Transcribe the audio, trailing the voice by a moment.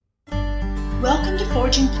Welcome to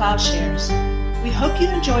Forging Plowshares. We hope you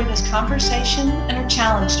enjoy this conversation and are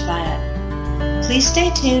challenged by it. Please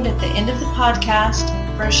stay tuned at the end of the podcast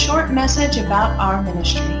for a short message about our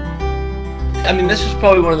ministry. I mean, this was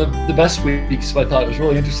probably one of the best weeks. I thought it was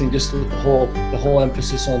really interesting, just with the whole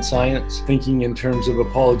emphasis on science, thinking in terms of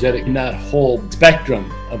apologetic in that whole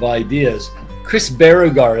spectrum of ideas. Chris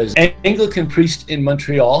Beauregard is an Anglican priest in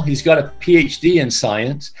Montreal. He's got a PhD in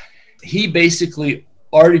science. He basically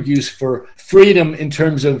argues for freedom in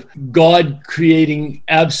terms of God creating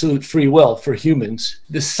absolute free will for humans.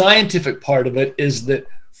 The scientific part of it is that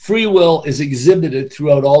free will is exhibited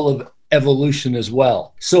throughout all of evolution as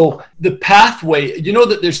well. So the pathway, you know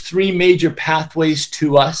that there's three major pathways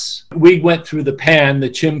to us. We went through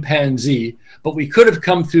the chimpanzee, but we could have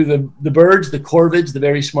come through the birds, the corvids, the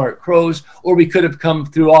very smart crows, or we could have come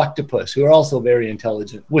through octopus, who are also very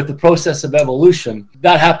intelligent. With the process of evolution,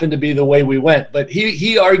 that happened to be the way we went. But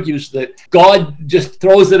he argues that God just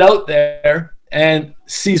throws it out there and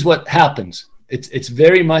sees what happens. It's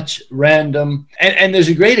very much random. And there's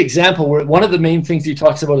a great example where one of the main things he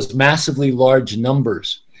talks about is massively large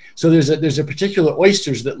numbers. So there's a particular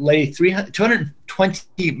oysters that lay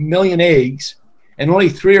 220 million eggs, and only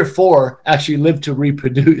 3 or 4 actually live to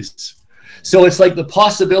reproduce. So it's like the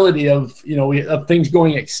possibility of things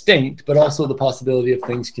going extinct, but also the possibility of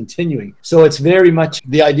things continuing. So it's very much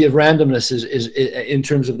the idea of randomness is in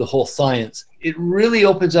terms of the whole science. It really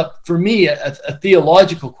opens up for me a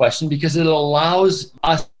theological question, because it allows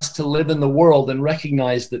us to live in the world and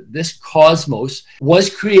recognize that this cosmos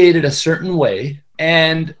was created a certain way.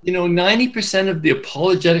 And 90% of the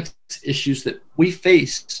apologetics issues that we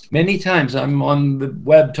face, many times I'm on the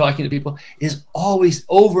web talking to people, is always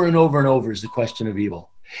over and over and over is the question of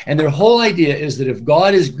evil. And their whole idea is that if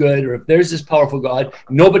God is good, or if there's this powerful God,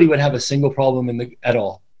 nobody would have a single problem at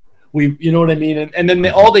all. You know what I mean? And then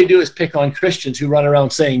all they do is pick on Christians who run around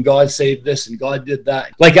saying God saved this and God did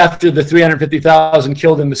that. Like after the 350,000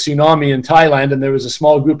 killed in the tsunami in Thailand, and there was a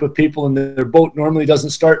small group of people and their boat normally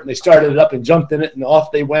doesn't start, and they started it up and jumped in it and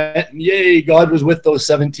off they went, and yay, God was with those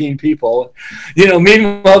 17 people.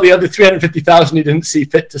 Meanwhile, the other 350,000 he didn't see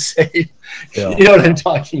fit to save. Yeah. You know what I'm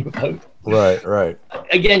talking about? Right.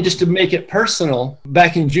 Again, just to make it personal,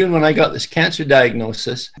 back in June when I got this cancer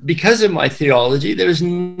diagnosis, because of my theology, there was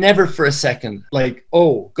never for a second like,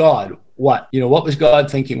 oh, God, what? What was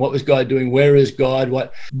God thinking? What was God doing? Where is God?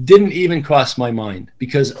 What? Didn't even cross my mind,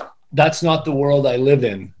 because that's not the world I live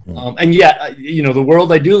in. And yet, the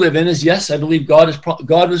world I do live in is, yes, I believe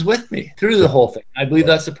God was with me through the whole thing. I believe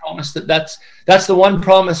that's the promise, that's the one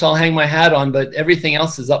promise I'll hang my hat on, but everything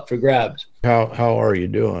else is up for grabs. How are you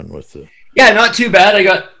doing with it? Yeah, not too bad.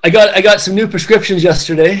 I got some new prescriptions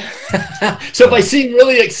yesterday. So if I seem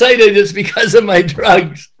really excited, it's because of my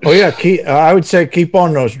drugs. Oh yeah, I would say keep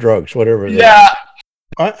on those drugs, whatever they are.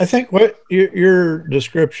 I think what your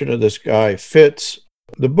description of this guy fits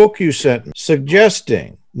the book you sent,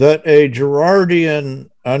 suggesting that a Girardian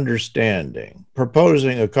understanding,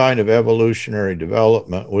 proposing a kind of evolutionary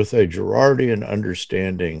development with a Girardian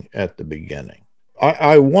understanding at the beginning.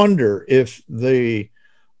 I wonder if the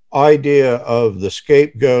idea of the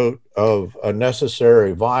scapegoat, of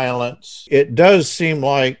unnecessary violence, it does seem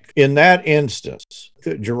like in that instance,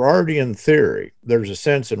 the Girardian theory, there's a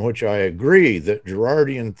sense in which I agree that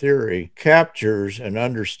Girardian theory captures an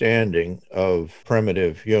understanding of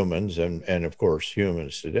primitive humans and of course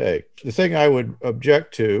humans today. The thing I would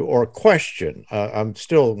object to or question, I'm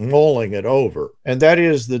still mulling it over, and that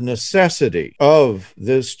is the necessity of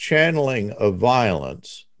this channeling of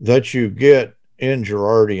violence that you get in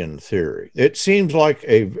Girardian theory. It seems like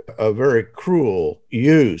a very cruel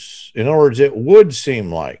use. In other words, it would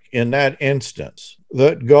seem like in that instance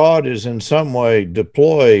that God is in some way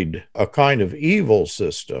deployed a kind of evil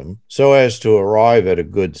system so as to arrive at a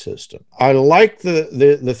good system. I like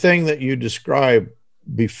the thing that you described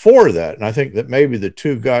before that, and I think that maybe the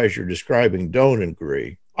two guys you're describing don't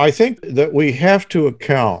agree. I think that we have to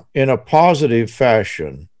account in a positive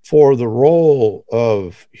fashion for the role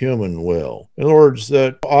of human will. In other words,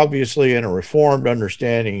 that obviously in a reformed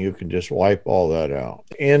understanding, you can just wipe all that out.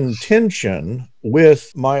 In tension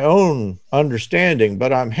with my own understanding,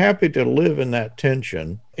 but I'm happy to live in that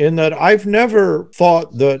tension, in that I've never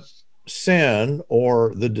thought that sin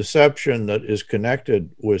or the deception that is connected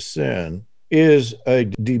with sin is a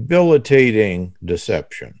debilitating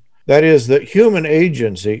deception. That is, that human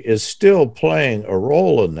agency is still playing a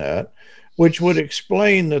role in that, which would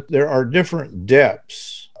explain that there are different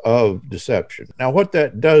depths of deception. Now, what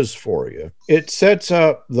that does for you, it sets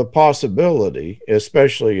up the possibility,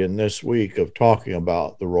 especially in this week of talking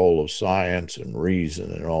about the role of science and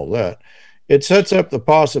reason and all that, it sets up the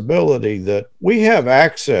possibility that we have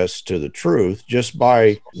access to the truth just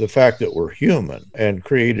by the fact that we're human and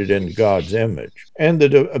created in God's image. And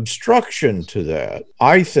the obstruction to that,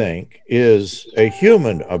 I think, is a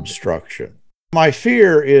human obstruction. My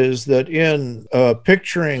fear is that in a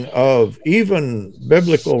picturing of even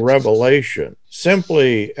biblical revelation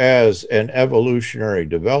simply as an evolutionary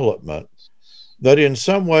development, that in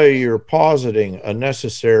some way you're positing a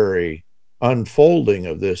necessary unfolding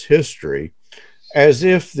of this history as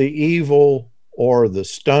if the evil or the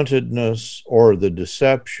stuntedness or the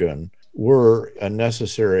deception were a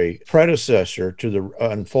necessary predecessor to the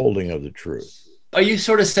unfolding of the truth. Are you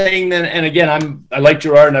sort of saying then, and again, I like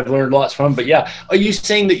Girard and I've learned lots from him, but yeah, are you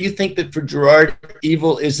saying that you think that for Girard,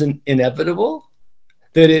 evil isn't inevitable?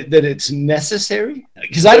 That it's necessary?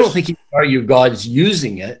 Because I don't think he would argue God's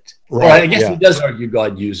using it. Right, or I guess he does argue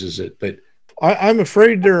God uses it, but I'm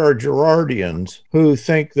afraid there are Girardians who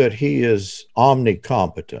think that he is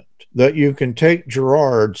omnicompetent, that you can take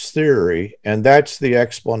Girard's theory and that's the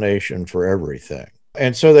explanation for everything.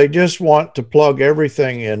 And so they just want to plug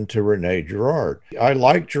everything into Rene Girard. I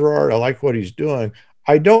like Girard. I like what he's doing.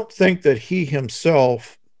 I don't think that he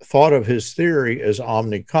himself thought of his theory as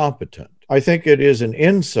omnicompetent. I think it is an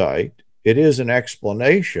insight. It is an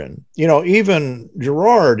explanation. You know, even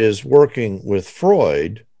Girard is working with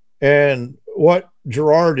Freud, and what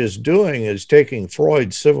Girard is doing is taking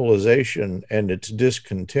Freud's civilization and its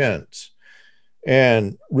discontents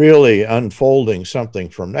and really unfolding something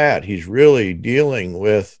from that. He's really dealing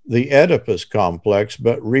with the Oedipus complex,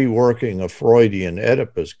 but reworking a Freudian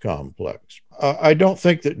Oedipus complex. I don't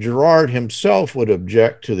think that Girard himself would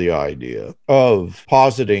object to the idea of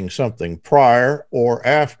positing something prior or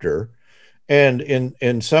after, and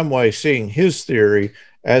in some way seeing his theory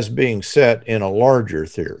as being set in a larger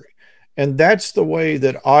theory. And that's the way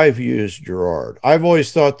that I've used Girard. I've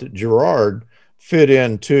always thought that Girard fit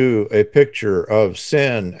into a picture of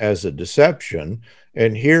sin as a deception,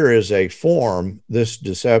 and here is a form this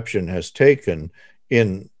deception has taken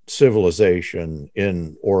in civilization,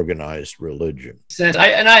 in organized religion. And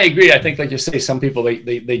I agree. I think, like you say, some people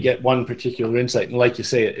they get one particular insight, and like you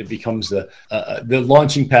say, it becomes the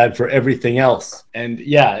launching pad for everything else. And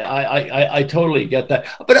yeah, I totally get that.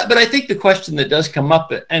 But I think the question that does come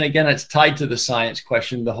up, and again, it's tied to the science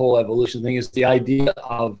question, the whole evolution thing, is the idea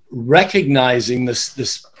of recognizing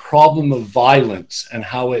this problem of violence and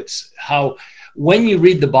how when you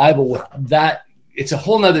read the Bible with that. It's a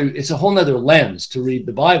whole nother lens to read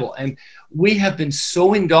the Bible. And we have been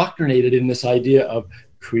so indoctrinated in this idea of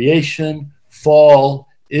creation, fall,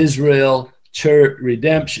 Israel, church,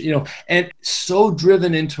 redemption, and so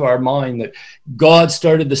driven into our mind that God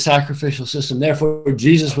started the sacrificial system. Therefore,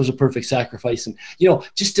 Jesus was a perfect sacrifice. And,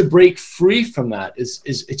 just to break free from that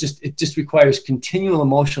it just requires continual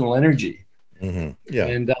emotional energy. Mm-hmm. Yeah.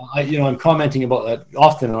 And I'm commenting about that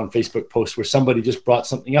often on Facebook posts where somebody just brought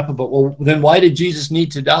something up about, well, then why did Jesus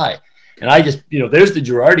need to die? And I just, there's the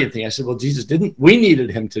Girardian thing. I said, well, Jesus didn't. We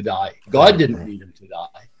needed him to die. God didn't need him to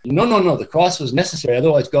die. No. The cross was necessary.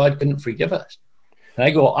 Otherwise, God couldn't forgive us. And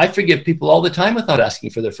I go, I forgive people all the time without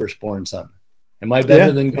asking for their firstpborn son. Am I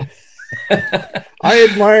better than God? I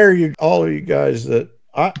admire you, all of you guys, that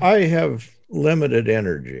I have limited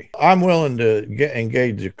energy. I'm willing to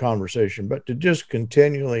engage the conversation, but to just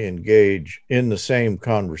continually engage in the same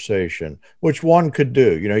conversation, which one could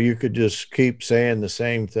do. You could just keep saying the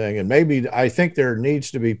same thing. And maybe I think there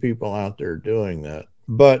needs to be people out there doing that.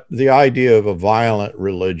 But the idea of a violent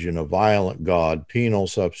religion, a violent God, penal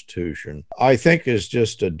substitution, I think is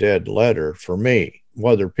just a dead letter for me,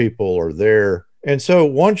 whether people are there. And so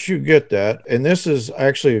once you get that, and this is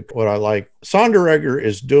actually what I like, Sonderegger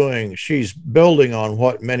is doing, she's building on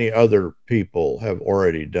what many other people have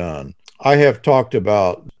already done. I have talked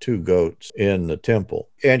about two goats in the temple,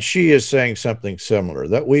 and she is saying something similar,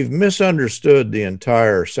 that we've misunderstood the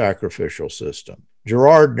entire sacrificial system.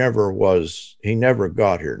 Girard never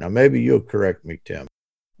got here. Now, maybe you'll correct me, Tim.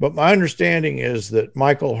 But my understanding is that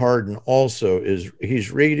Michael Hardin also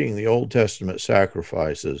he's reading the Old Testament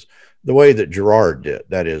sacrifices the way that Girard did,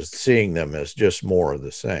 that is, seeing them as just more of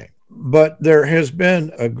the same. But there has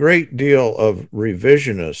been a great deal of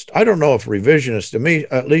revisionist. I don't know if revisionist, to me,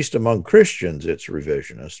 at least among Christians, it's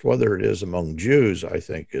revisionist. Whether it is among Jews, I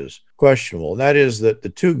think, is questionable. And that is that the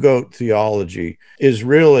two-goat theology is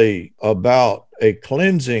really about a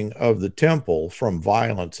cleansing of the temple from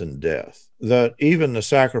violence and death. That even the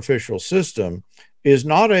sacrificial system is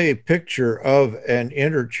not a picture of an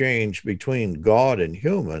interchange between God and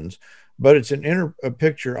humans, but it's a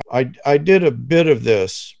picture. I did a bit of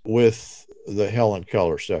this with the Helen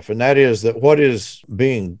Keller stuff, and that is that what is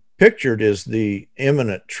being pictured is the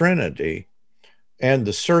immanent Trinity and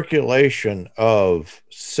the circulation of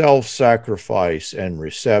self-sacrifice and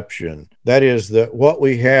reception. That is, that what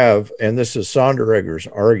we have, and this is Sonderegger's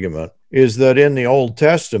argument, is that in the Old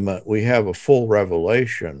Testament we have a full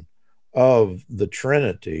revelation of the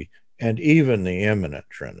Trinity and even the immanent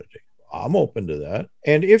Trinity. I'm open to that.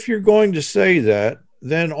 And if you're going to say that,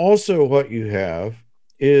 then also what you have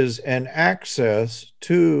is an access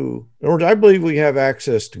to, or I believe we have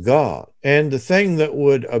access to God. And the thing that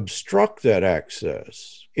would obstruct that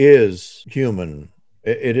access is human.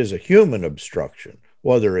 It is a human obstruction,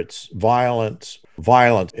 whether it's violence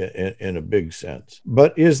in a big sense.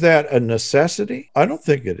 But is that a necessity? I don't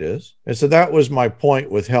think it is. And so that was my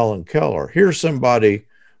point with Helen Keller. Here's somebody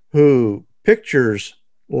who pictures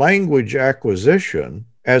language acquisition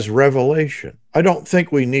as revelation. I don't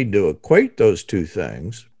think we need to equate those two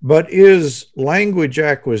things, but is language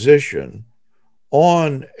acquisition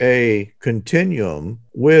on a continuum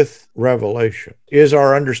with revelation? Is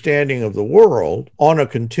our understanding of the world on a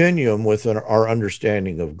continuum with our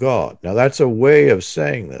understanding of God? Now, that's a way of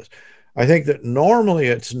saying this. I think that normally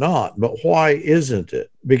it's not, but why isn't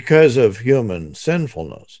it? Because of human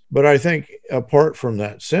sinfulness. But I think apart from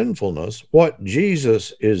that sinfulness, what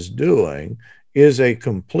Jesus is doing is a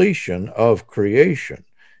completion of creation.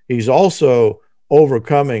 He's also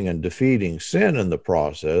overcoming and defeating sin in the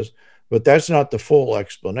process, but that's not the full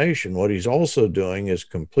explanation. What he's also doing is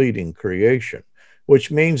completing creation,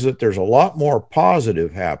 which means that there's a lot more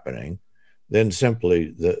positive happening than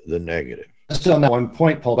simply the negative. Just on that one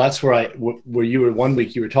point, Paul, that's where you were one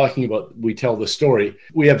week, you were talking about, we tell the story.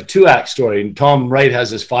 We have a 2-act story, and Tom Wright has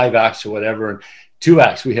his 5 acts or whatever. And 2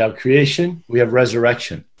 acts, we have creation, we have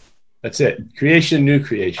resurrection. That's it. Creation, new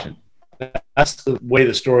creation. That's the way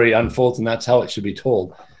the story unfolds, and that's how it should be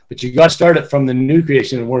told. But you got to start it from the new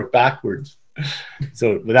creation and work backwards.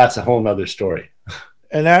 But that's a whole nother story.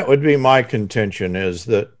 And that would be my contention, is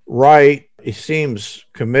that Wright, he seems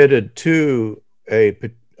committed to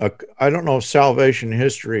I don't know if salvation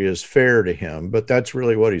history is fair to him, but that's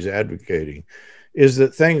really what he's advocating, is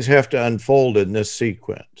that things have to unfold in this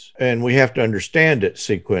sequence, and we have to understand it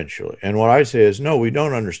sequentially. And what I say is, no, we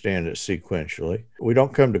don't understand it sequentially. We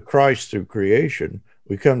don't come to Christ through creation.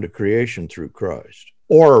 We come to creation through Christ.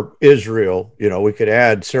 Or Israel, we could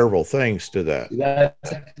add several things to that.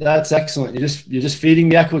 That's excellent. You're just feeding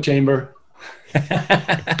the echo chamber.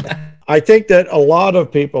 I think that a lot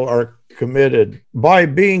of people are committed, by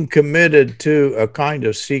being committed to a kind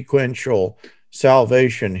of sequential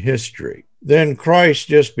salvation history, then Christ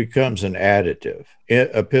just becomes an additive,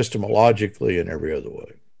 epistemologically and every other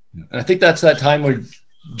way. And I think that's that time where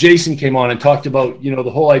Jason came on and talked about,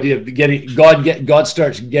 the whole idea of God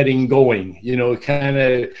starts getting going, kind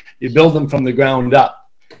of, you build them from the ground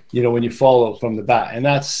up, when you follow from the back. And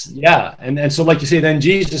that's, yeah. And so, like you say, then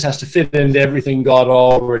Jesus has to fit into everything God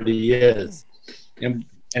already is. And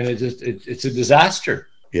it's a disaster.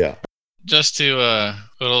 Yeah. Just to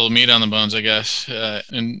put a little meat on the bones, I guess,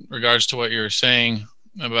 in regards to what you were saying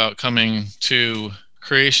about coming to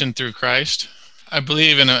creation through Christ, I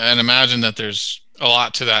believe and imagine that there's a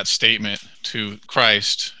lot to that statement, to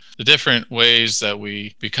Christ, the different ways that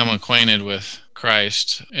we become acquainted with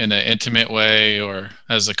Christ in an intimate way or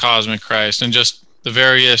as the cosmic Christ, and just the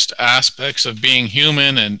various aspects of being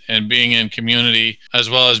human and being in community, as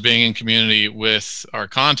well as being in community with our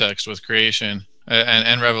context, with creation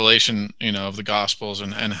and revelation, of the Gospels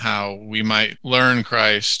and how we might learn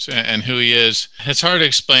Christ and who he is. It's hard to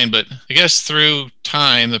explain, but I guess through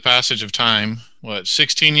time, the passage of time,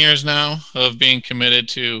 16 years now of being committed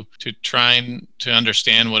to trying to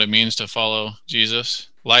understand what it means to follow Jesus,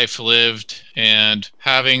 life lived, and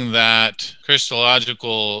having that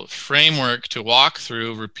Christological framework to walk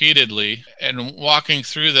through repeatedly, and walking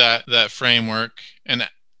through that framework and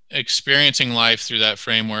experiencing life through that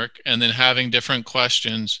framework, and then having different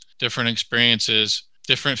questions, different experiences,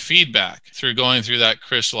 different feedback through going through that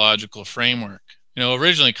Christological framework.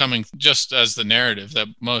 Originally coming just as the narrative that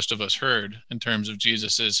most of us heard in terms of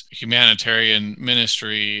Jesus's humanitarian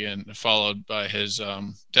ministry and followed by his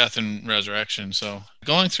death and resurrection. So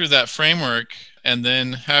going through that framework and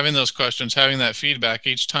then having those questions, having that feedback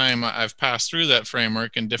each time I've passed through that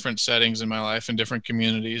framework in different settings in my life, in different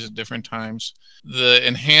communities at different times, the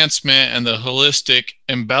enhancement and the holistic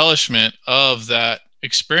embellishment of that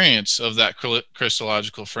experience of that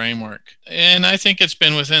Christological framework. And I think it's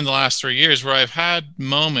been within the last 3 years where I've had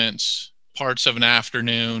moments, parts of an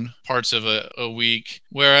afternoon, parts of a week,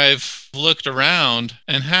 where I've looked around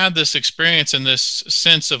and had this experience and this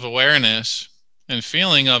sense of awareness and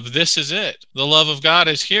feeling of, this is it. The love of God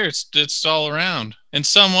is here. It's all around. In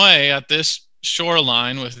some way, at this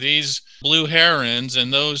shoreline with these blue herons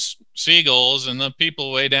and those seagulls and the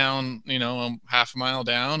people way down, half a mile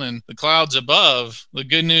down, and the clouds above. The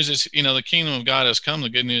good news is, the kingdom of God has come. The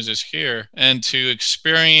good news is here. And to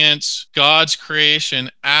experience God's creation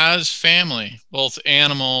as family, both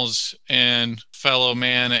animals and fellow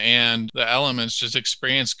man and the elements, just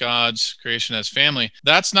experience God's creation as family.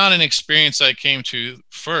 That's not an experience I came to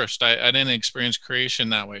first. I didn't experience creation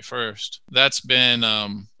that way first. That's been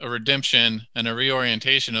a redemption and a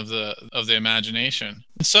reorientation of the imagination.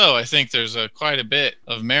 And so I think there's quite a bit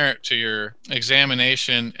of merit to your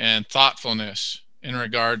examination and thoughtfulness in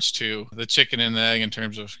regards to the chicken and the egg in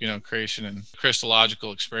terms of creation and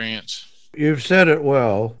Christological experience. You've said it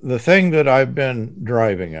well. The thing that I've been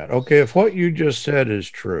driving at, okay, if what you just said is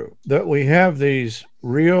true, that we have these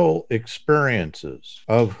real experiences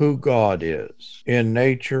of who God is in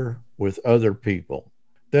nature with other people,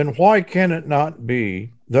 then why can it not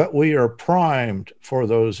be that we are primed for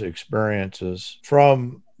those experiences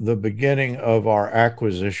from the beginning of our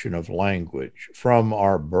acquisition of language, from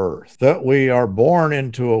our birth, that we are born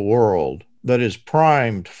into a world that is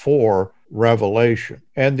primed for revelation?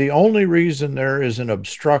 And the only reason there is an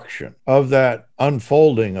obstruction of that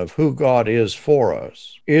unfolding of who God is for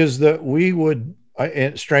us is that we would,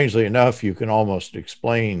 and strangely enough, you can almost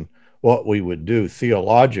explain what we would do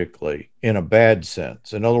theologically in a bad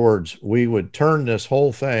sense. In other words, we would turn this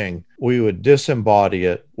whole thing, we would disembody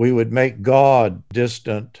it, we would make God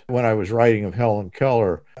distant. When I was writing of Helen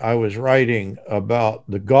Keller, I was writing about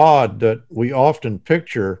the God that we often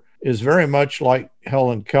picture is very much like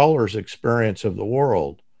Helen Keller's experience of the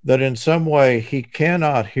world, that in some way he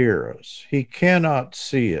cannot hear us, he cannot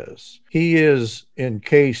see us, he is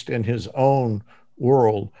encased in his own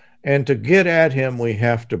world, and to get at him we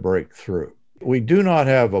have to break through. We do not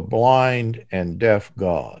have a blind and deaf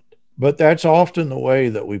God, but that's often the way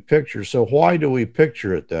that we picture. So why do we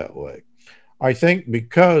picture it that way? I think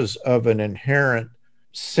because of an inherent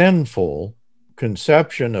sinful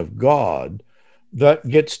conception of God that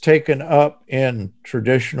gets taken up in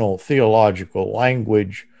traditional theological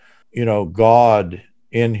language. God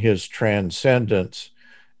in his transcendence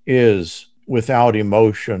is without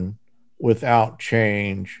emotion, without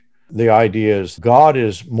change. The idea is God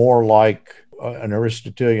is more like an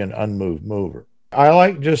Aristotelian unmoved mover. I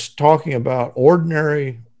like just talking about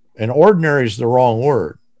ordinary, and ordinary is the wrong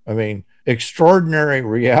word. I mean, extraordinary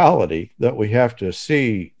reality that we have to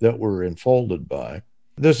see, that we're enfolded by.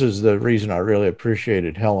 This is the reason I really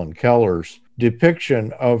appreciated Helen Keller's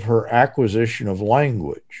depiction of her acquisition of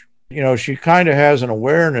language. She kind of has an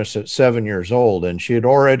awareness at 7 years old, and she had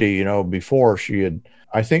already, before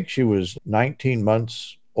I think she was 19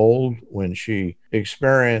 months old when she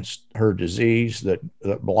experienced her disease that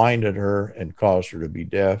blinded her and caused her to be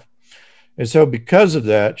deaf. And so because of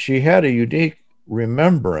that, she had a unique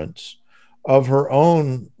remembrance of her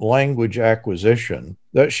own language acquisition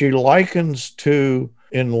that she likens to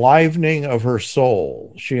enlivening of her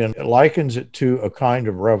soul. She likens it to a kind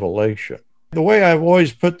of revelation. The way I've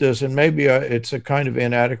always put this, and maybe it's a kind of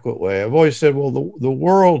inadequate way, I've always said, well, the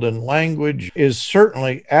world and language is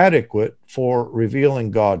certainly adequate for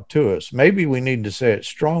revealing God to us. Maybe we need to say it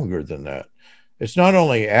stronger than that. It's not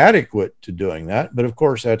only adequate to doing that, but of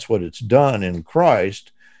course that's what it's done in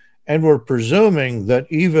Christ. And we're presuming that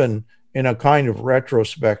even in a kind of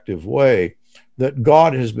retrospective way, that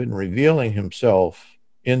God has been revealing himself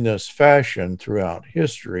in this fashion throughout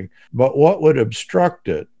history. But what would obstruct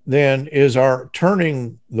it then is our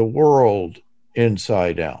turning the world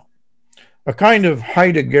inside out. A kind of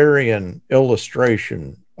Heideggerian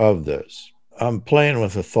illustration of this, I'm playing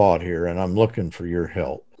with a thought here and I'm looking for your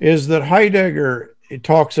help, is that Heidegger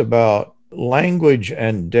talks about language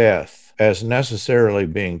and death as necessarily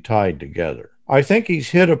being tied together. I think he's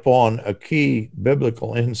hit upon a key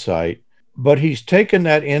biblical insight, but he's taken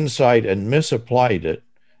that insight and misapplied it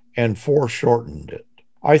and foreshortened it.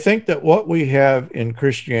 I think that what we have in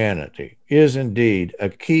Christianity is indeed a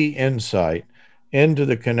key insight into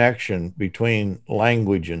the connection between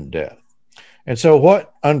language and death. And so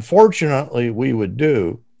what, unfortunately, we would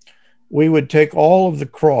do, we would take all of the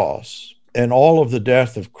cross and all of the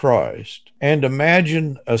death of Christ and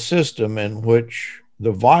imagine a system in which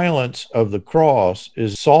the violence of the cross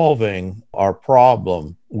is solving our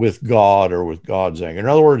problem with God or with God's anger. In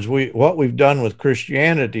other words, what we've done with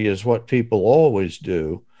Christianity is what people always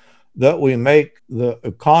do, that we make the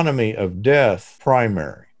economy of death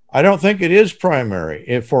primary. I don't think it is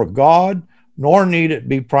primary for God, nor need it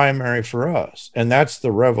be primary for us. And that's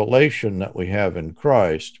the revelation that we have in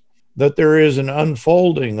Christ, that there is an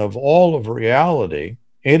unfolding of all of reality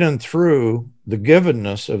in and through the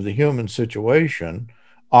givenness of the human situation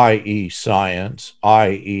i.e. science,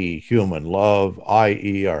 i.e. human love,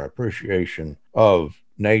 i.e. our appreciation of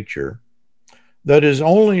nature, that is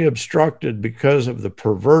only obstructed because of the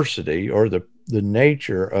perversity or the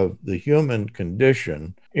nature of the human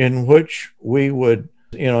condition, in which we would,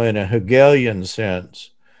 in a Hegelian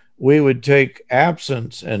sense, we would take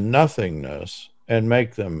absence and nothingness and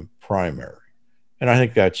make them primary. And I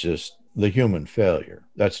think that's just the human failure.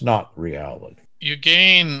 That's not reality. You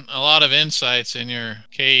gain a lot of insights in your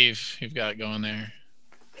cave you've got going there.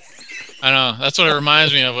 I know. That's what it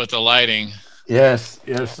reminds me of with the lighting. Yes.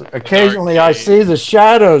 Occasionally I see the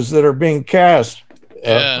shadows that are being cast.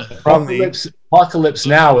 From Apocalypse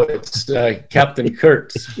Now, it's Captain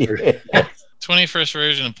Kurtz. 21st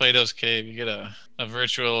version of Plato's Cave. You get a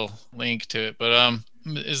virtual link to it. But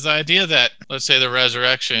is the idea that, let's say, the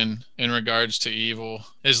resurrection in regards to evil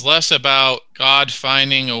is less about God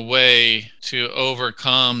finding a way to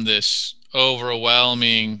overcome this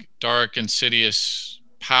overwhelming, dark, insidious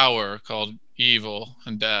power called evil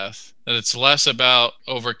and death, that it's less about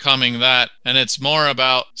overcoming that, and it's more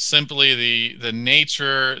about simply the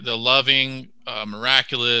nature, the loving,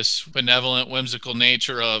 miraculous, benevolent, whimsical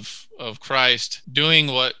nature of Christ doing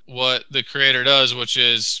what the Creator does, which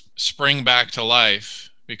is spring back to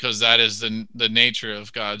life, because that is the nature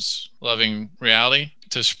of God's loving reality,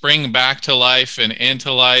 to spring back to life and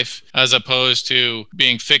into life, as opposed to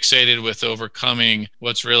being fixated with overcoming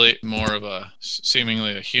what's really more of a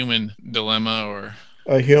seemingly a human dilemma or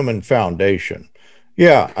a human foundation.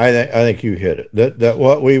 Yeah, I think you hit it. That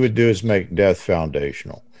what we would do is make death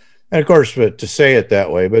foundational. And of course, but to say it that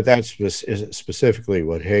way, but that's specifically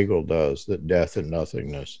what Hegel does, that death and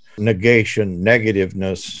nothingness, negation,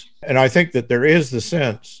 negativeness. And I think that there is the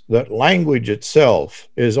sense that language itself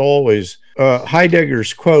is always,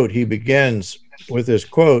 Heidegger's quote, he begins with his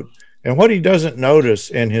quote, and what he doesn't notice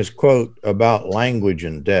in his quote about language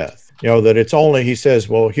and death, that it's only, he says,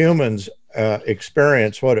 well, humans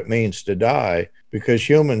experience what it means to die because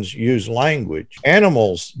humans use language.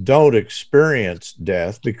 Animals don't experience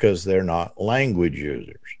death because they're not language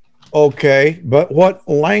users. Okay, but what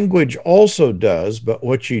language also does, but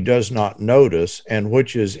which he does not notice and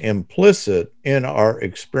which is implicit in our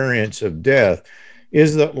experience of death,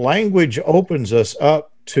 is that language opens us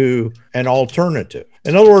up to an alternative.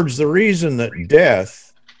 In other words, the reason that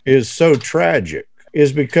death is so tragic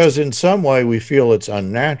is because in some way we feel it's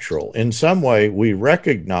unnatural. In some way we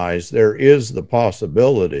recognize there is the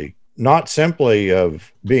possibility, not simply of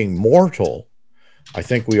being mortal. I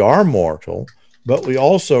think we are mortal, but we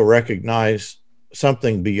also recognize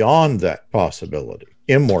something beyond that possibility,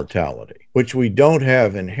 immortality, which we don't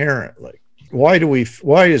have inherently. Why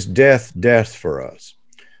is death for us?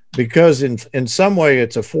 Because in some way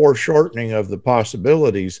it's a foreshortening of the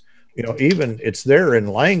possibilities. Even it's there in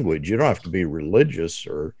language. You don't have to be religious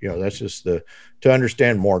or, that's just to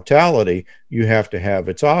understand mortality, you have to have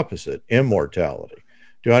its opposite, immortality.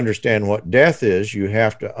 To understand what death is, you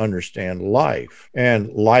have to understand life,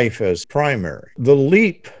 and life as primary. The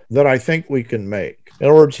leap that I think we can make, in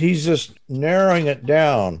other words, he's just narrowing it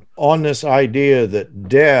down on this idea that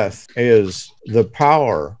death is the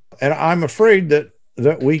power. And I'm afraid that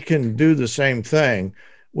we can do the same thing.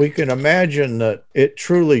 We can imagine that it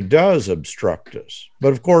truly does obstruct us.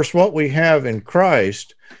 But of course, what we have in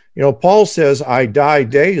Christ, Paul says, I die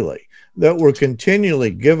daily, that we're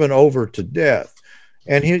continually given over to death.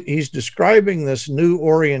 And he's describing this new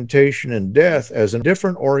orientation in death as a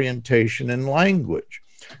different orientation in language,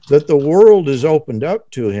 that the world is opened up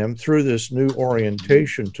to him through this new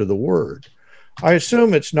orientation to the word. I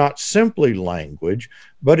assume it's not simply language,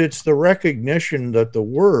 but it's the recognition that the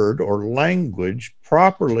word or language,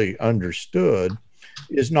 properly understood,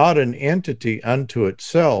 is not an entity unto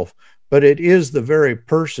itself, but it is the very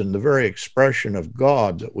person, the very expression of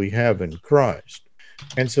God that we have in Christ.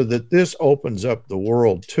 And so that this opens up the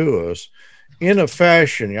world to us in a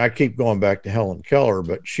fashion, I keep going back to Helen Keller,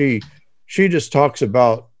 but she just talks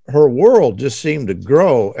about her world just seemed to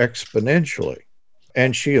grow exponentially.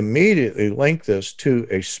 And she immediately linked this to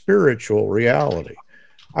a spiritual reality.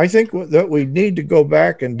 I think that we need to go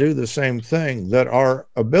back and do the same thing, that our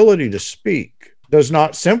ability to speak does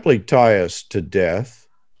not simply tie us to death.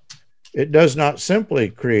 It does not simply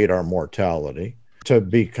create our mortality to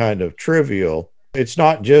be kind of trivial. It's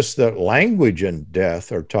not just that language and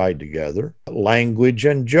death are tied together. Language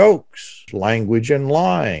and jokes, language and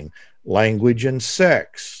lying, language and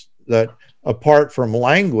sex, that apart from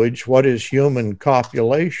language, what is human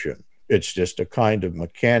copulation? It's just a kind of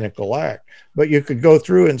mechanical act. But you could go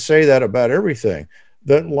through and say that about everything.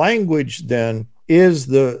 That language then is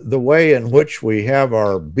the way in which we have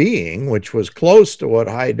our being, which was close to what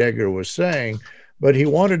Heidegger was saying, But he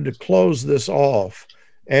wanted to close this off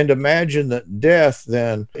and imagine that death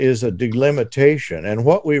then is a delimitation. And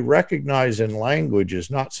what we recognize in language is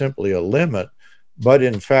not simply a limit, but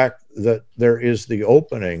in fact that there is the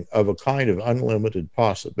opening of a kind of unlimited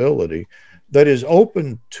possibility that is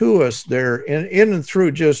open to us there in and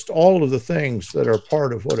through just all of the things that are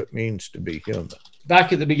part of what it means to be human.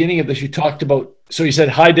 Back at the beginning of this, you talked about, so you said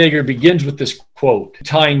Heidegger begins with this quote,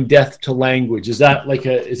 tying death to language. Is that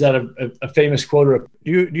a famous quote? Or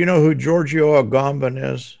Do you know who Giorgio Agamben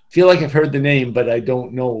is? I feel like I've heard the name, but I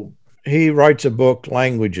don't know. He writes a book,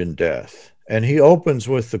 Language and Death, and he opens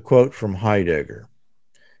with the quote from Heidegger.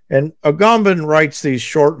 And Agamben writes these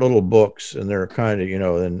short little books, and they're kind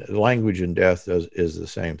of, and Language and Death is the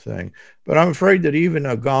same thing. But I'm afraid that even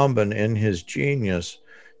Agamben, in his genius,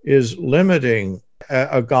 is limiting.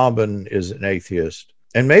 Agamben is an atheist,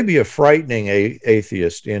 and maybe a frightening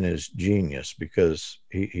atheist in his genius, because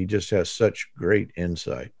he just has such great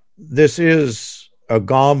insight. This is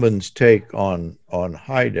Agamben's take on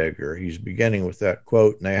Heidegger. He's beginning with that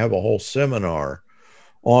quote, and they have a whole seminar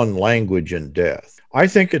on language and death. I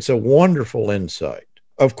think it's a wonderful insight.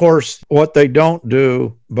 Of course, what they don't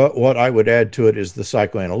do, but what I would add to it, is the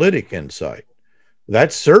psychoanalytic insight.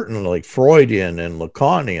 That's certainly Freudian and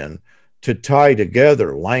Lacanian, to tie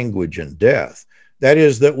together language and death. That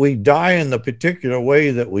is, that we die in the particular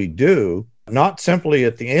way that we do, not simply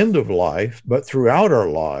at the end of life, but throughout our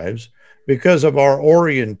lives, because of our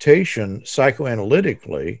orientation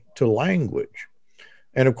psychoanalytically to language.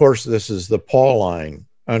 And of course, this is the Pauline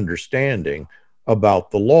understanding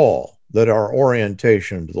about the law, that our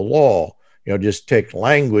orientation to the law, just take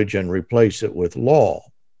language and replace it with law.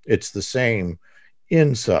 It's the same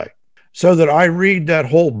insight. So that I read that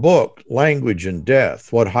whole book, Language and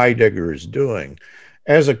Death, what Heidegger is doing,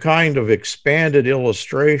 as a kind of expanded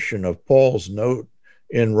illustration of Paul's note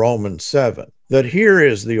in Romans 7, that here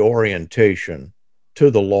is the orientation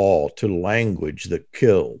to the law, to language that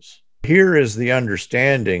kills. Here is the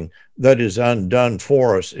understanding that is undone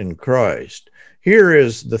for us in Christ. Here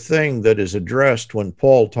is the thing that is addressed when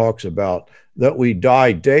Paul talks about that we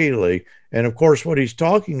die daily. And of course, what he's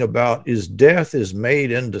talking about is death is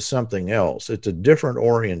made into something else. It's a different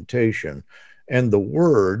orientation. And the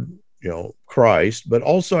word, Christ, but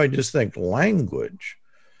also I just think language.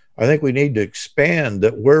 I think we need to expand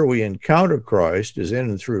that where we encounter Christ is in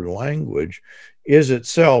and through language, is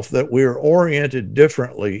itself that we're oriented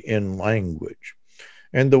differently in language.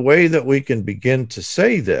 And the way that we can begin to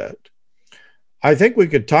say that, I think we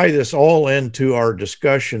could tie this all into our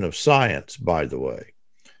discussion of science, by the way.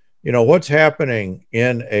 What's happening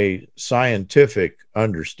in a scientific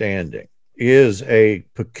understanding is a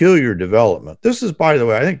peculiar development. This is, by the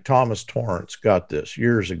way, I think Thomas Torrance got this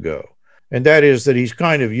years ago. And that is that he's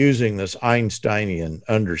kind of using this Einsteinian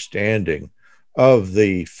understanding of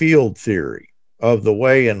the field theory, of the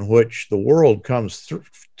way in which the world comes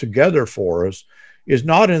together for us, is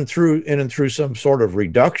not in and through some sort of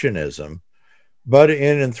reductionism, but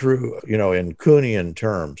in and through, in Kuhnian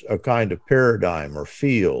terms, a kind of paradigm or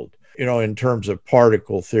field, in terms of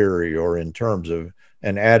particle theory or in terms of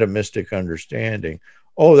an atomistic understanding.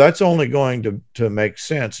 Oh, that's only going to make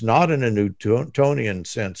sense, not in a Newtonian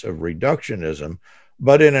sense of reductionism,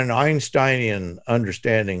 but in an Einsteinian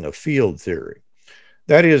understanding of field theory.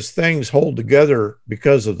 That is, things hold together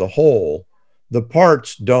because of the whole. The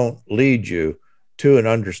parts don't lead you to an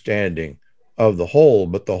understanding of the whole,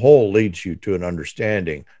 but the whole leads you to an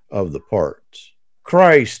understanding of the parts.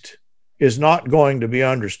 Christ is not going to be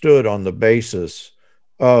understood on the basis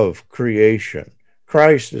of creation.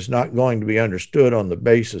 Christ is not going to be understood on the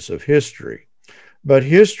basis of history, but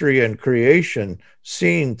history and creation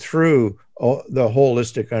seen through the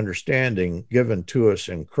holistic understanding given to us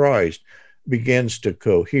in Christ begins to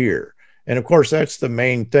cohere. And of course, that's the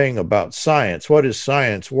main thing about science. What is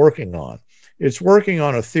science working on? It's working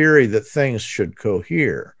on a theory that things should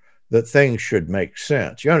cohere, that things should make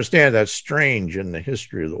sense. You understand that's strange in the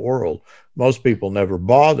history of the world. Most people never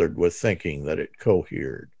bothered with thinking that it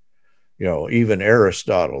cohered. Even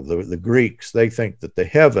Aristotle, the Greeks, they think that the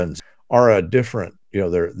heavens are a different,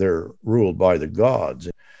 they're ruled by the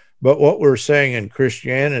gods. But what we're saying in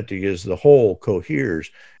Christianity is the whole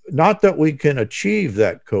coheres. Not that we can achieve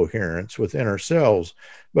that coherence within ourselves,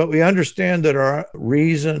 but we understand that our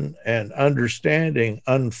reason and understanding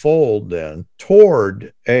unfold then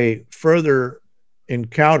toward a further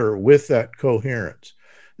encounter with that coherence.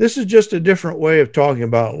 This is just a different way of talking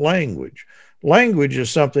about language. Language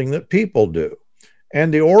is something that people do.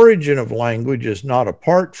 And the origin of language is not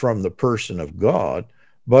apart from the person of God,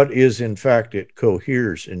 but is in fact, it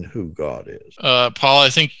coheres in who God is. Paul, I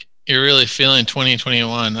think you're really feeling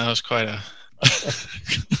 2021. That was quite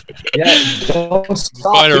Yeah, don't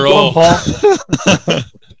stop. Quite a Keep roll. going, Paul.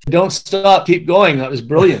 Don't stop. Keep going. That was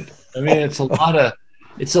brilliant. I mean, it's a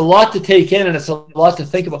lot to take in, and it's a lot to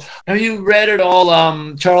think about. Have you read it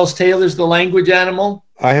all? Charles Taylor's The Language Animal.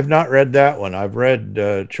 I have not read that one. I've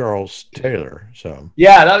read Charles Taylor. So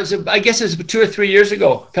Yeah, that was. I guess it was 2 or 3 years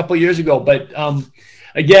ago, a couple of years ago. But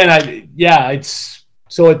again,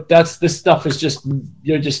 this stuff is just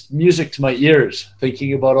music to my ears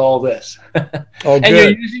thinking about all this. Oh, and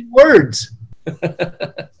good. you're using words.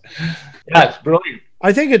 Yeah, it's brilliant.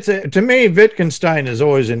 I think to me, Wittgenstein is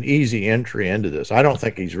always an easy entry into this. I don't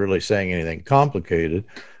think he's really saying anything complicated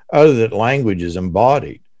other than language is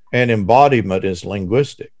embodied and embodiment is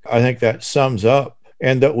linguistic. I think that sums up,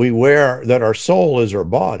 and that our soul is our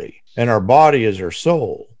body and our body is our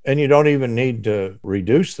soul. And you don't even need to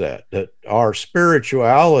reduce that our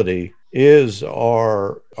spirituality is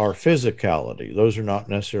our physicality. Those are not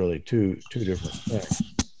necessarily two different things.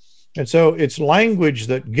 And so it's language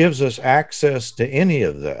that gives us access to any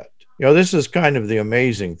of that. This is kind of the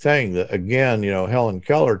amazing thing that, again, Helen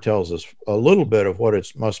Keller tells us a little bit of what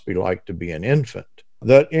it must be like to be an infant.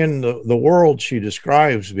 That in the world she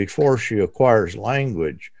describes before she acquires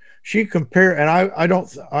language, she and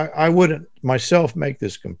I wouldn't myself make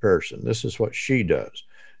this comparison. This is what she does.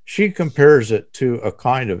 She compares it to a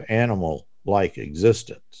kind of animal-like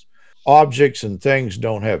existence. Objects and things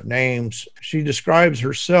don't have names. She describes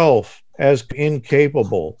herself as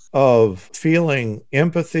incapable of feeling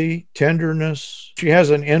empathy, tenderness. She has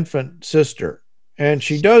an infant sister, and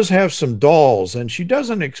she does have some dolls, and she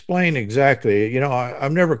doesn't explain exactly.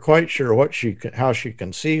 I'm never quite sure how she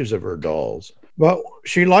conceives of her dolls, but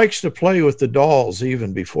she likes to play with the dolls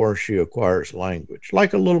even before she acquires language,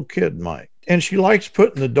 like a little kid might. And she likes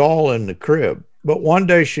putting the doll in the crib. But one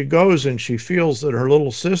day she goes and she feels that her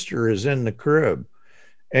little sister is in the crib,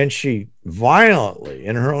 and she violently,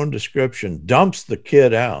 in her own description, dumps the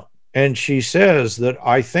kid out. And she says that,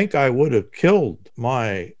 I think I would have killed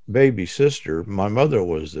my baby sister. My mother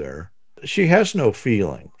was there. She has no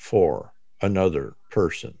feeling for another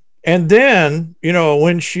person. And then,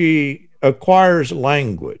 when she acquires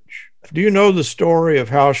language, do you know the story of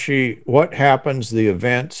what happens, the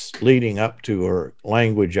events leading up to her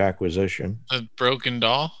language acquisition? The broken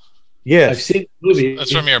doll? Yes. I've seen the movie.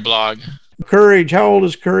 That's from your blog. Courage, how old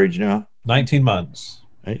is Courage now? 19 months.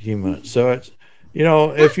 19 months. So it's,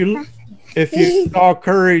 if you saw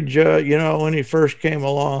Courage, when he first came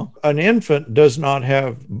along, an infant does not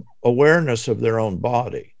have awareness of their own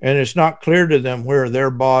body. And it's not clear to them where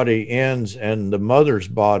their body ends and the mother's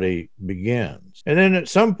body begins. And then at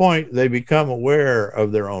some point, they become aware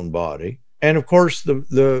of their own body. And of course,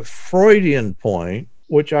 the Freudian point,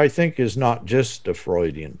 which I think is not just a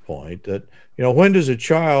Freudian point, that, when does a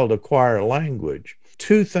child acquire language?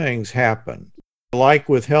 Two things happen. Like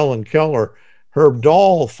with Helen Keller, her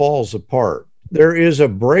doll falls apart. There is a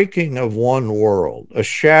breaking of one world, a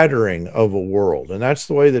shattering of a world. And that's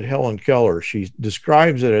the way that Helen Keller, she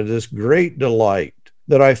describes it as this great delight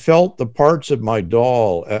that I felt the parts of my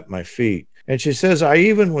doll at my feet. And she says, I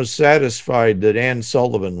even was satisfied that Anne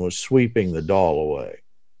Sullivan was sweeping the doll away.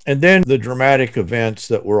 And then the dramatic events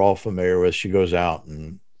that we're all familiar with, she goes out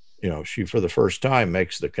and, she for the first time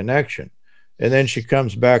makes the connection. And then she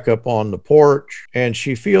comes back up on the porch and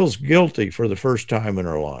she feels guilty for the first time in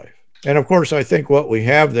her life. And of course, I think what we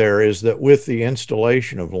have there is that with the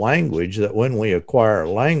installation of language, that when we acquire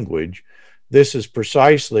language, this is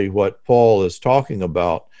precisely what Paul is talking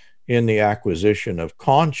about in the acquisition of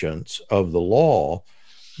conscience of the law,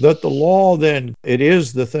 that the law then, it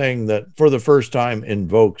is the thing that for the first time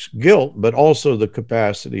invokes guilt, but also the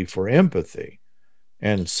capacity for empathy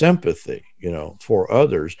and sympathy, for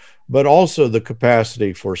others, but also the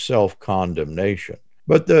capacity for self-condemnation.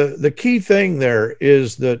 But the key thing there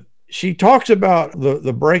is that she talks about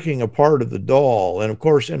the breaking apart of the doll. And of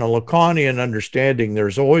course, in a Lacanian understanding,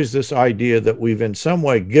 there's always this idea that we've in some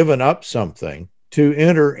way given up something to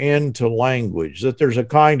enter into language, that there's a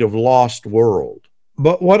kind of lost world.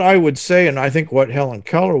 But what I would say, and I think what Helen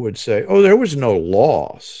Keller would say, there was no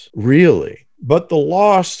loss, really. But the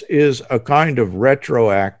loss is a kind of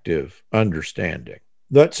retroactive understanding,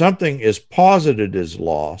 that something is posited as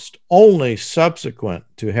lost only subsequent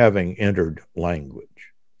to having entered language.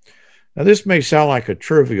 Now, this may sound like a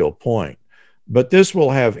trivial point, but this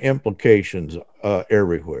will have implications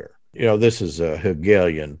everywhere. This is a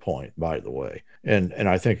Hegelian point, by the way, and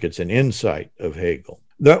I think it's an insight of Hegel,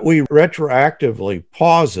 that we retroactively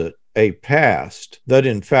posit a past that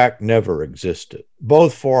in fact never existed,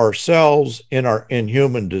 both for ourselves in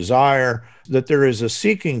human desire, that there is a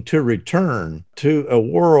seeking to return to a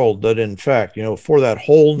world that in fact, for that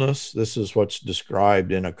wholeness, this is what's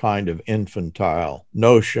described in a kind of infantile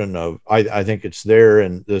notion of, I think it's there,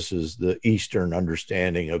 and this is the Eastern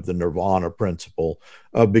understanding of the nirvana principle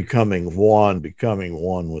of becoming one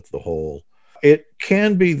with the whole. It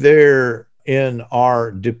can be there in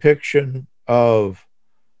our depiction of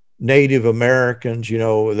Native Americans,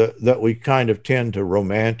 that we kind of tend to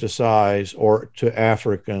romanticize, or to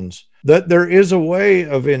Africans, that there is a way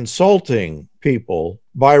of insulting people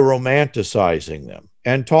by romanticizing them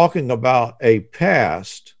and talking about a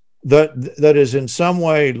past that is in some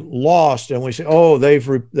way lost, and we say, oh,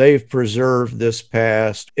 they've preserved this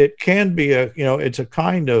past. It can be it's a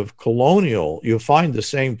kind of colonial. You'll find the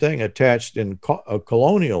same thing attached in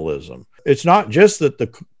colonialism. It's not just that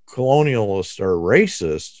the colonialists are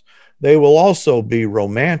racists, they will also be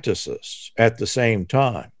romanticists at the same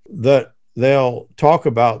time, that they'll talk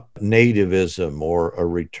about nativism or a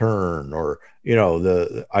return, or,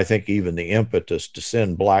 I think even the impetus to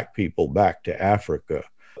send Black people back to Africa.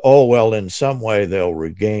 Oh, well, in some way they'll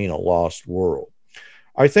regain a lost world.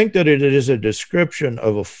 I think that it is a description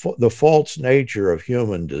of the false nature of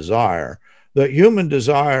human desire, that human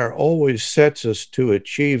desire always sets us to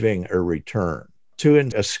achieving a return, to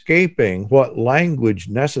escaping what language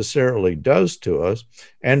necessarily does to us,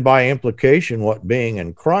 and by implication, what being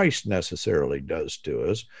in Christ necessarily does to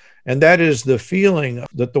us. And that is the feeling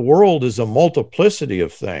that the world is a multiplicity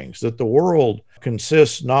of things, that the world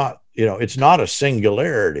consists not, it's not a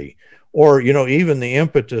singularity, or, even the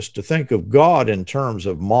impetus to think of God in terms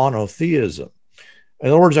of monotheism. In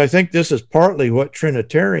other words, I think this is partly what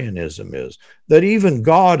Trinitarianism is, that even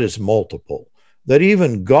God is multiple, that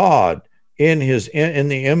even God in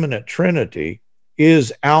the immanent Trinity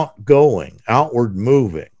is outgoing, outward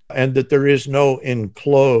moving, and that there is no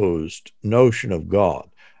enclosed notion of God.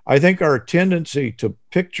 I think our tendency to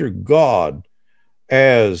picture God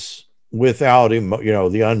as without him,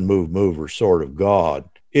 the unmoved mover sort of God,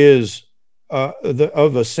 is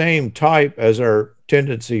of the same type as our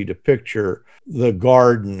tendency to picture the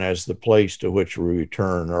garden as the place to which we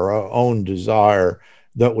return, or our own desire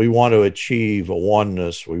that we want to achieve a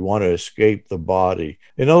oneness, we want to escape the body.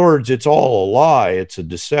 In other words, it's all a lie, it's a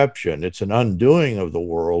deception, it's an undoing of the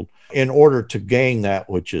world in order to gain that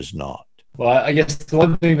which is not. Well, I guess the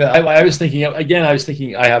one thing that I was thinking of, again, I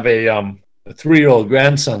have a 3-year-old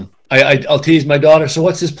grandson. I'll tease my daughter, so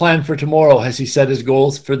what's his plan for tomorrow? Has he set his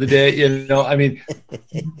goals for the day?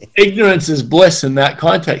 Ignorance is bliss in that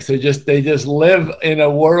context. They just live in a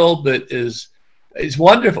world that is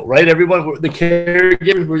wonderful, right? Everyone, the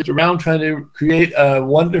caregivers were around trying to create a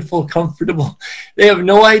wonderful, comfortable, they have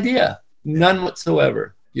no idea, none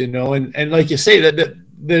whatsoever, and like you say,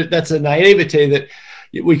 that's a naivete that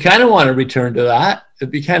we kind of want to return to that.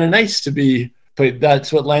 It'd be kind of nice to be, but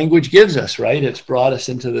that's what language gives us, right? It's brought us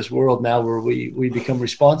into this world now where we become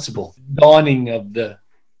responsible, dawning of the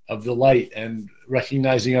light, and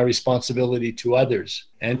recognizing our responsibility to others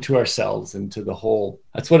and to ourselves and to the whole.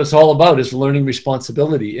 That's what it's all about, is learning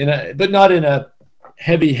responsibility, but not in a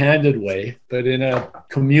heavy-handed way, but in a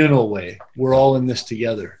communal way. We're all in this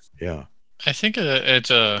together. Yeah. I think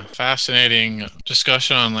it's a fascinating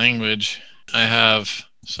discussion on language. I have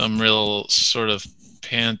some real sort of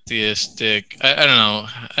pantheistic, I don't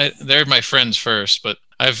know, they're my friends first, but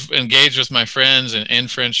I've engaged with my friends in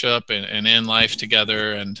friendship and in life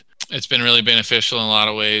together, and it's been really beneficial in a lot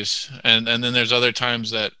of ways. And then there's other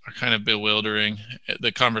times that are kind of bewildering.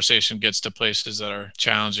 The conversation gets to places that are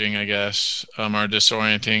challenging, I guess, are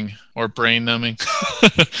disorienting or brain numbing.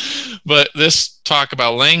 But this talk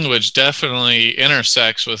about language definitely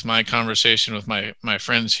intersects with my conversation with my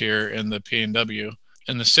friends here in the PNW.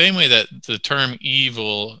 In the same way that the term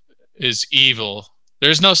evil is evil,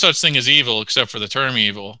 there's no such thing as evil except for the term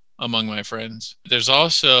evil among my friends. There's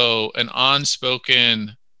also an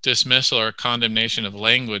unspoken dismissal or condemnation of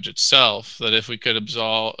language itself, that if we could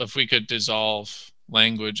dissolve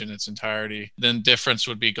language in its entirety, then difference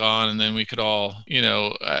would be gone, and then we could all,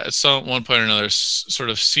 at one point or another, sort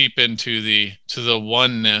of seep into the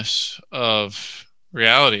oneness of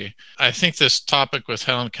reality. I think this topic with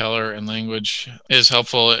Helen Keller and language is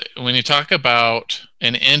helpful. When you talk about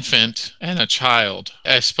an infant and a child,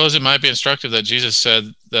 I suppose it might be instructive that Jesus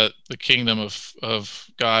said that the kingdom of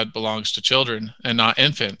God belongs to children and not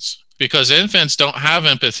infants, because infants don't have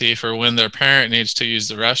empathy for when their parent needs to use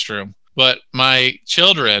the restroom. But my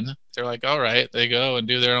children they're like, all right, they go and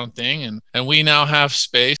do their own thing. And we now have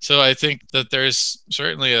space. So I think that there's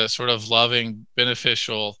certainly a sort of loving,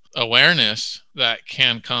 beneficial awareness that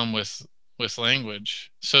can come with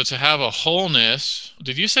language. So to have a wholeness,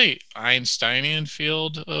 did you say Einsteinian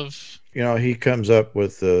field of? He comes up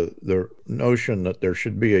with the notion that there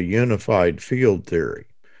should be a unified field theory.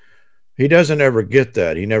 He doesn't ever get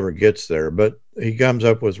that. He never gets there, but he comes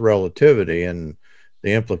up with relativity, and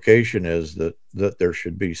the implication is that there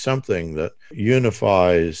should be something that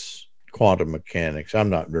unifies quantum mechanics. I'm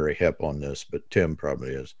not very hip on this, but Tim probably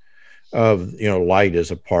is. Of light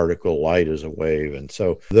is a particle, light is a wave, and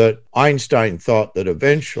so that Einstein thought that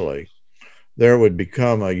eventually there would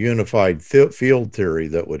become a unified field theory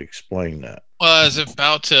that would explain that. Well, I was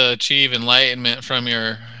about to achieve enlightenment from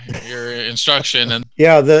your instruction, and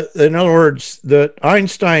yeah, in other words, that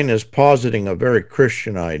Einstein is positing a very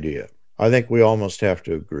Christian idea. I think we almost have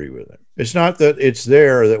to agree with it. It's not that it's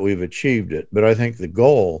there that we've achieved it, but I think the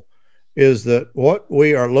goal is that what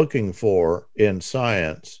we are looking for in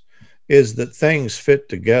science is that things fit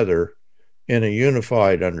together in a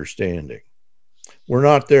unified understanding. We're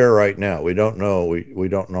not there right now. We don't know. We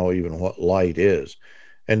don't know even what light is.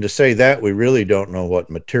 And to say that, we really don't know what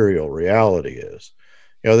material reality is.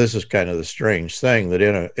 This is kind of the strange thing that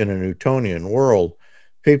in a Newtonian world,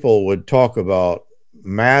 people would talk about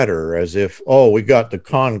matter as if, oh, we got the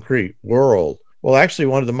concrete world. Well, actually,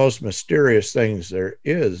 one of the most mysterious things there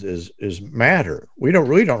is matter. We don't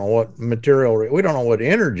know what material, we don't know what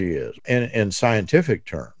energy is in scientific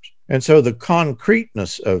terms. And so the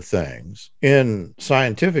concreteness of things in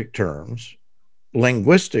scientific terms,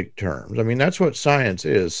 linguistic terms, I mean, that's what science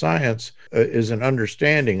is. Science is an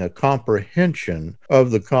understanding, a comprehension of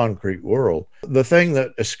the concrete world. The thing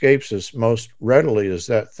that escapes us most readily is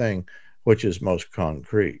that thing which is most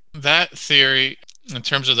concrete. That theory, in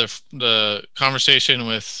terms of the conversation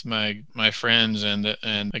with my friends and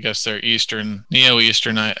I guess their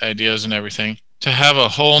Neo-Eastern ideas and everything, to have a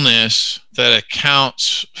wholeness that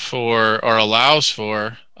accounts for or allows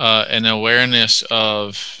for an awareness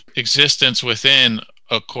of existence within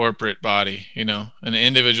a corporate body, an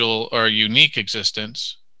individual or a unique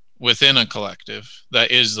existence within a collective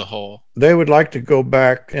that is the whole. They would like to go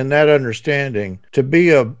back in that understanding. To be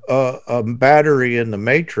a battery in the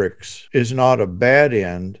matrix is not a bad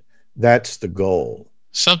end. That's the goal.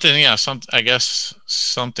 I guess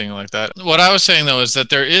something like that. What I was saying, though, is that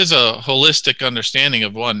there is a holistic understanding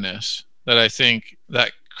of oneness that I think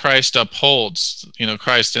that Christ upholds,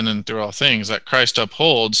 Christ in and through all things, that Christ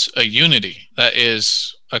upholds a unity that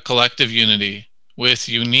is a collective unity with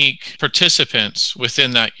unique participants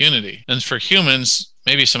within that unity. And for humans,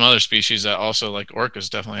 maybe some other species that also, like orcas,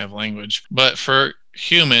 definitely have language. But for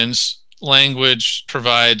humans, language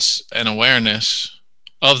provides an awareness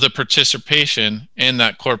of the participation in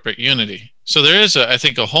that corporate unity. So there is, I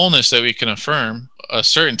think, a wholeness that we can affirm, a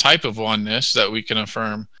certain type of oneness that we can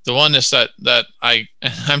affirm. The oneness that I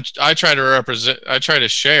try to represent, I try to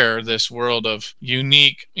share this world of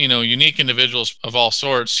unique individuals of all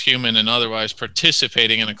sorts, human and otherwise,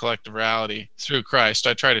 participating in a collective reality through Christ.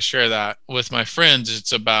 I try to share that with my friends.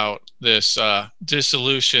 It's about this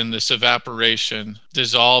dissolution, this evaporation,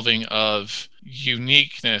 dissolving of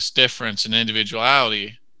uniqueness, difference, and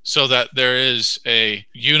individuality, so that there is a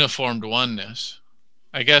uniformed oneness.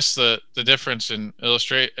 I guess the difference in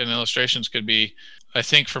illustrations could be, I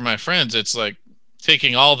think for my friends, it's like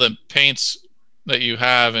taking all the paints that you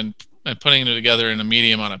have and putting them together in a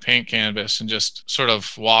medium on a paint canvas and just sort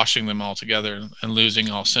of washing them all together and losing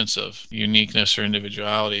all sense of uniqueness or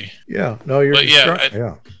individuality. Yeah, no, you're but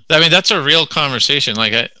yeah. I mean, that's a real conversation.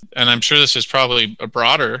 And I'm sure this is probably a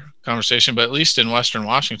broader conversation, but at least in Western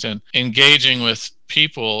Washington, engaging with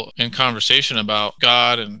people in conversation about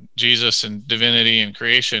God and Jesus and divinity and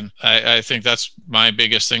creation, I think that's my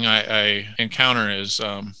biggest thing I encounter is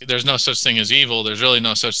there's no such thing as evil. There's really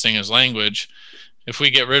no such thing as language. If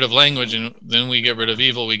we get rid of language and then we get rid of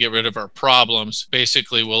evil, we get rid of our problems.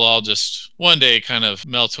 Basically, we'll all just one day kind of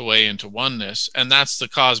melt away into oneness. And that's the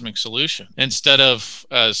cosmic solution. Instead of,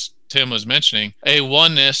 as Tim was mentioning, a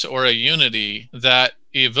oneness or a unity that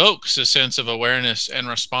evokes a sense of awareness and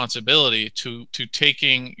responsibility to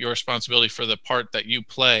taking your responsibility for the part that you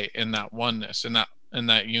play in that oneness, in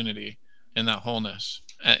that unity, in that wholeness.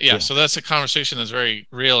 So that's a conversation that's very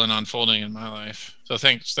real and unfolding in my life. So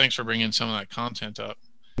thanks for bringing some of that content up.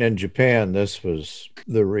 In Japan, this was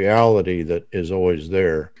the reality that is always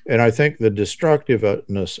there. And I think the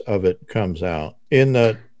destructiveness of it comes out in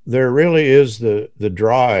that there really is the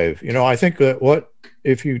drive. I think that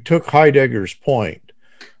if you took Heidegger's point,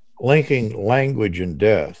 linking language and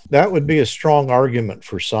death, that would be a strong argument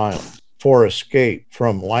for silence. for escape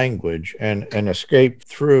from language, and an escape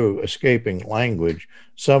through escaping language,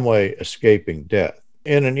 some way escaping death.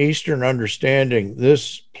 In an Eastern understanding,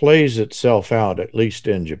 this plays itself out, at least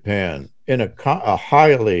in Japan, in a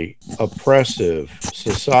highly oppressive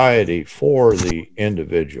society for the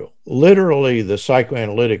individual. Literally, the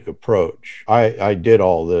psychoanalytic approach, I did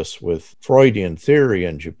all this with Freudian theory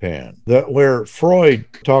in Japan, where Freud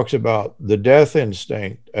talks about the death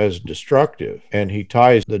instinct as destructive, and he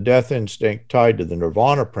ties the death instinct tied to the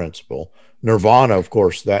nirvana principle. Nirvana, of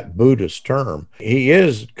course, that Buddhist term. He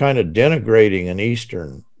is kind of denigrating an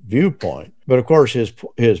Eastern viewpoint. But of course,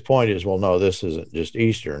 his point is, well, no, this isn't just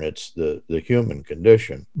Eastern, it's the human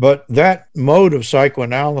condition. But that mode of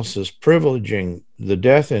psychoanalysis privileging the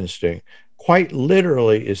death instinct quite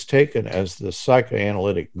literally is taken as the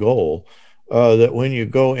psychoanalytic goal, that when you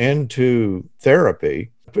go into therapy,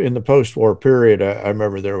 in the post-war period, I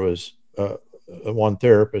remember there was one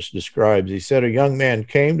therapist describes, he said, a young man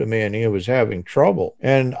came to me and he was having trouble.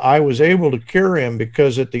 And I was able to cure him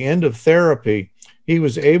because at the end of therapy, he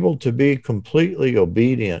was able to be completely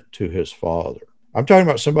obedient to his father. I'm talking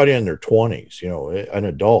about somebody in their 20s, an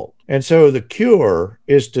adult. And so the cure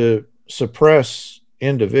is to suppress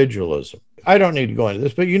individualism. I don't need to go into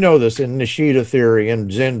this, but you know this in Nishida theory and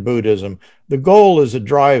Zen Buddhism. The goal is a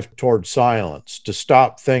drive toward silence, to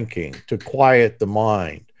stop thinking, to quiet the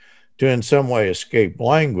mind, to in some way escape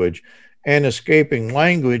language. And escaping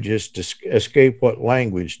language is to escape what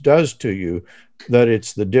language does to you, that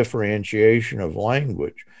it's the differentiation of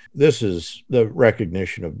language. This is the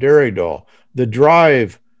recognition of Derrida. The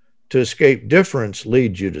drive to escape difference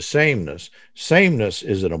leads you to sameness. Sameness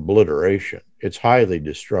is an obliteration. It's highly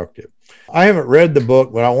destructive. I haven't read the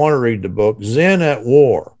book, but I want to read the book, Zen at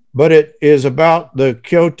War. But it is about the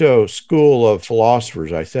Kyoto school of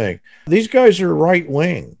philosophers, I think. These guys are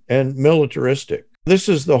right-wing and militaristic. This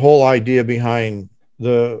is the whole idea behind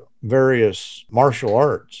the various martial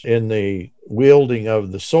arts in the wielding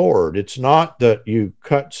of the sword. It's not that you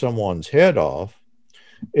cut someone's head off.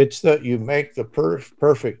 It's that you make the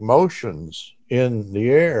perfect motions in the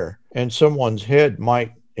air, and someone's head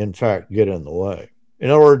might, in fact, get in the way. In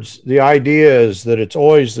other words, the idea is that it's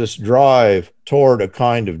always this drive toward a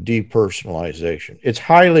kind of depersonalization. It's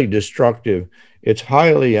highly destructive, it's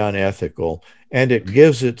highly unethical, and it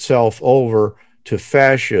gives itself over to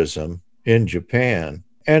fascism in Japan.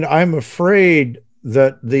 And I'm afraid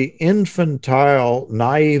that the infantile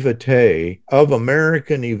naivete of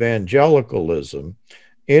American evangelicalism,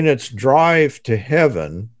 in its drive to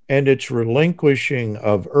heaven and its relinquishing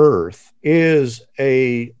of earth, is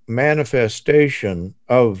a manifestation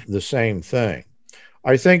of the same thing.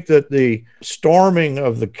 I think that the storming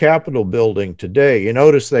of the Capitol building today, you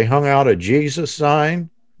notice they hung out a Jesus sign.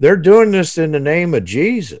 They're doing this in the name of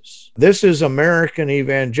Jesus. This is American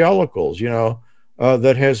evangelicals,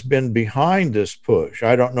 that has been behind this push.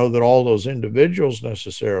 I don't know that all those individuals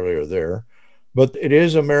necessarily are there, but it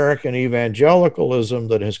is American evangelicalism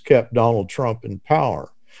that has kept Donald Trump in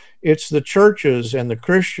power. It's the churches and the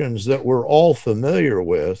Christians that we're all familiar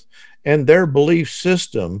with and their belief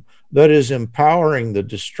system that is empowering the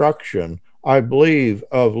destruction, I believe,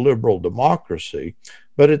 of liberal democracy.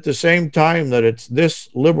 But at the same time that it's this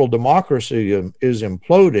liberal democracy is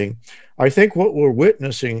imploding, I think what we're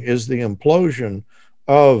witnessing is the implosion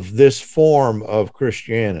of this form of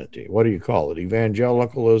Christianity. What do you call it?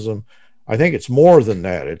 Evangelicalism? I think it's more than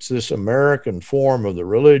that. It's this American form of the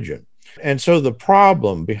religion. And so the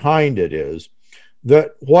problem behind it is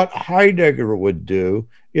that what Heidegger would do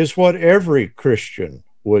is what every Christian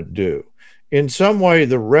would do. In some way,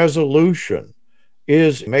 the resolution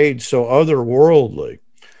is made so otherworldly,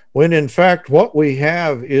 when in fact what we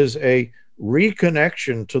have is a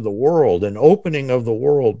reconnection to the world, an opening of the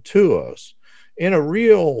world to us in a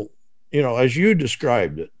real, as you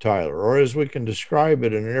described it, Tyler, or as we can describe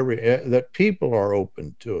it in that people are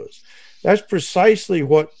open to us. That's precisely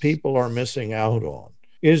what people are missing out on,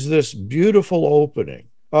 is this beautiful opening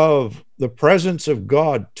of the presence of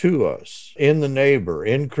God to us in the neighbor,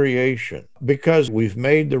 in creation, because we've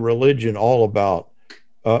made the religion all about,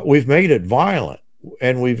 we've made it violent,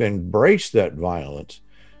 and we've embraced that violence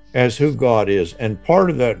as who God is. And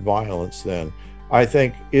part of that violence then, I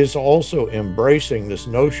think, is also embracing this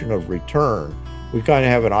notion of return. We kind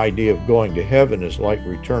of have an idea of going to heaven as like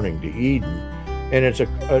returning to Eden. And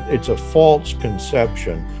it's a false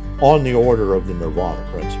conception on the order of the nirvana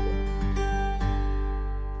principle.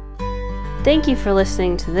 Thank you for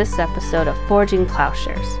listening to this episode of Forging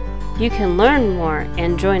Plowshares. You can learn more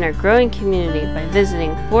and join our growing community by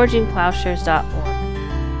visiting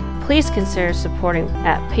forgingplowshares.org. Please consider supporting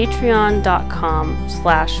at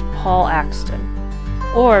patreon.com/Paul Axton.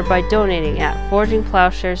 or by donating at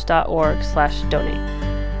forgingplowshares.org/donate.